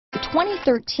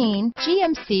2013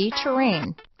 GMC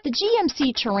Terrain. The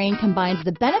GMC Terrain combines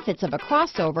the benefits of a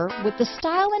crossover with the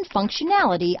style and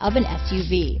functionality of an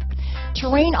SUV.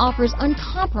 Terrain offers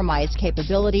uncompromised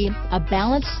capability, a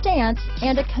balanced stance,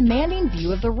 and a commanding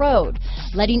view of the road,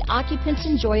 letting occupants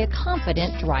enjoy a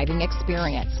confident driving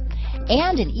experience.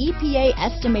 And an EPA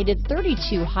estimated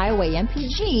 32 highway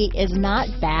MPG is not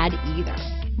bad either.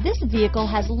 This vehicle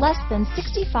has less than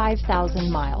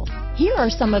 65,000 miles. Here are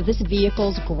some of this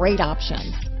vehicle's great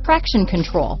options: traction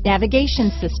control, navigation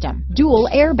system, dual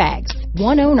airbags,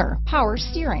 one owner, power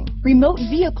steering, remote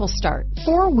vehicle start,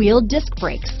 four-wheel disc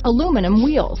brakes, aluminum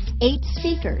wheels, 8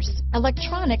 speakers,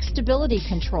 electronic stability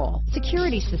control,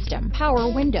 security system,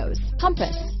 power windows,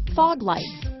 compass, fog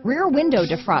lights, rear window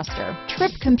defroster,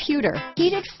 trip computer,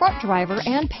 heated front driver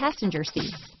and passenger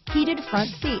seats, heated front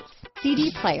seats,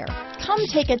 CD player. Come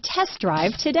take a test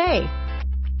drive today.